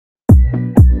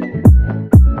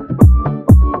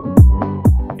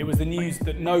news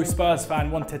that no Spurs fan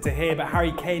wanted to hear, but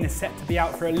Harry Kane is set to be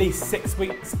out for at least 6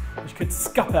 weeks, which could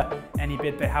scupper any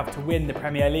bid they have to win the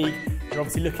Premier League. They're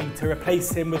obviously looking to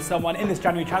replace him with someone in this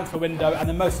January transfer window, and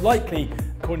the most likely,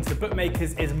 according to the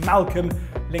bookmakers, is Malcolm,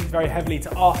 linked very heavily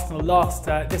to Arsenal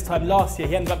this time last year.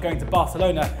 He ended up going to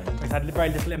Barcelona, where he's had very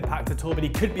little impact at all, but he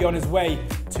could be on his way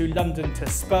to London to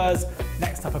Spurs.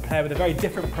 Next up, a player with a very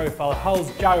different profile,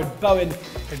 Hull's Jared Bowen,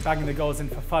 is bagging the goals in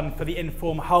for fun for the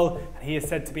inform Hull, and he is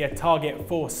said to be a target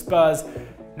for Spurs.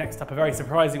 Next up, a very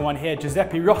surprising one here,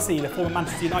 Giuseppe Rossi, the former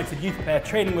Manchester United youth player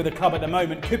training with the club at the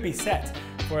moment, could be set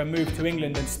for a move to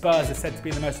England, and Spurs are said to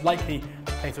be the most likely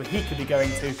place where he could be going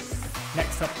to.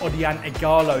 Next up, Odion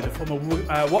Ighalo, the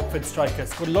former Watford striker,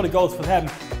 scored a lot of goals for them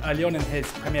early on in his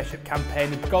Premiership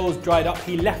campaign. The goals dried up,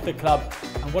 he left the club,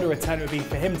 and what a return it would be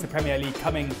for him to Premier League,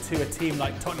 coming to a team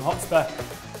like Tottenham Hotspur.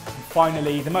 And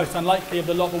finally, the most unlikely of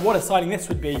the lot, but what a signing this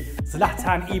would be,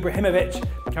 Zlatan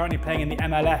Ibrahimovic, currently playing in the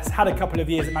MLS, had a couple of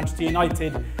years at Manchester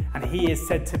United, and he is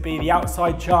said to be the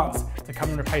outside chance to come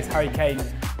and replace Harry Kane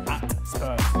at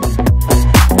Spurs.